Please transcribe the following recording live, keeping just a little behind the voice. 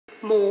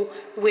more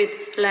with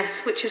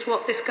less, which is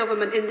what this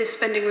government in this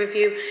spending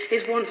review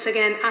is once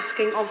again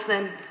asking of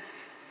them.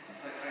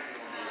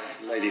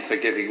 Lady for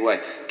giving way.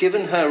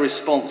 Given her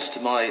response to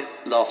my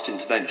last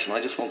intervention,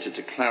 I just wanted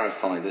to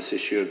clarify this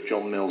issue of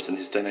John Mills and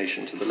his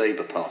donation to the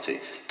Labour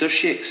Party. Does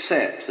she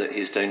accept that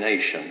his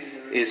donation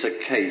is a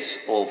case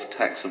of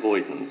tax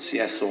avoidance,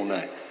 yes or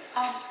no?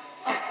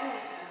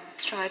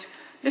 That's right.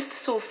 Mr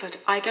Salford,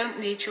 I don't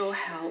need your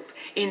help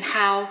in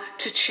how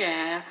to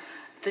chair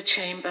the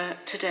Chamber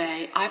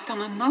today. I've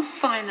done enough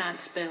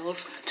finance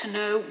bills to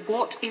know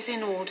what is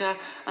in order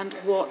and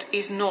what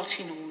is not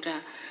in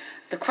order.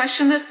 The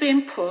question that's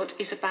been put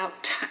is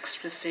about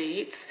tax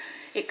receipts,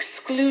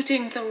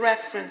 excluding the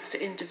reference to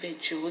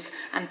individuals,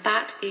 and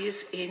that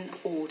is in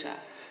order.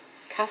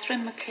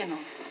 Catherine McKinnon.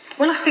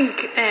 Well, I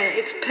think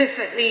it's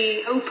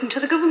perfectly open to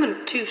the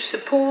government to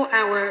support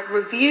our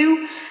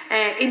review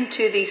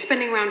into the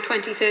spending round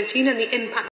 2013 and the impact